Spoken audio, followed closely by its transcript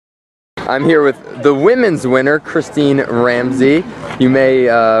I'm here with the women's winner, Christine Ramsey. You may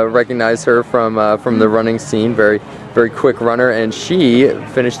recognize her from the running scene. Very quick runner, and she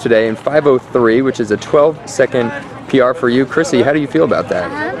finished today in 5:03, which is a 12-second PR for you. Chrissy, how do you feel about that?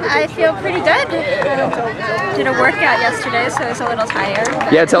 I feel pretty good. Did a workout yesterday, so I was a little tired.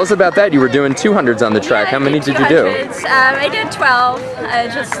 Yeah, tell us about that. You were doing 200s on the track. How many did you do? I did 12,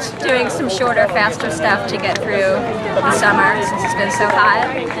 just doing some shorter, faster stuff to get through the summer since it's been so hot.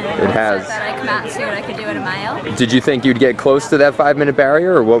 It has. So I thought I'd come out and see what I could do in a mile. Did you think you'd get close to that 5-minute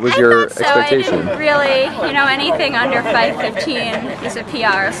barrier, or what was your expectation? I didn't really, anything under 5:15 is a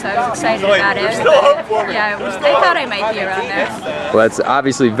PR, so I was excited about it. But, yeah, I thought I might be around there. Well, that's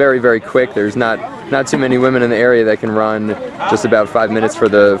obviously very quick. There's not too many women in the area that can run just about 5 minutes for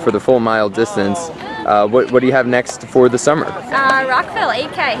the full mile distance. What do you have next for the summer? Rockville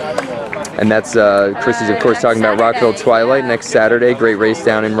 8K. And that's Chrissy's of course talking about Rockville Twilight next Saturday. Great race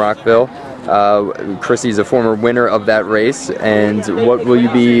down in Rockville. Chrissy's a former winner of that race, and what will you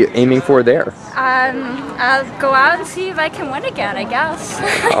be aiming for there? I'll go out and see if I can win again, I guess.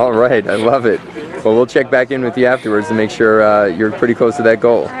 All right, I love it. Well, we'll check back in with you afterwards to make sure you're pretty close to that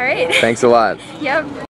goal. All right. Thanks a lot. Yep.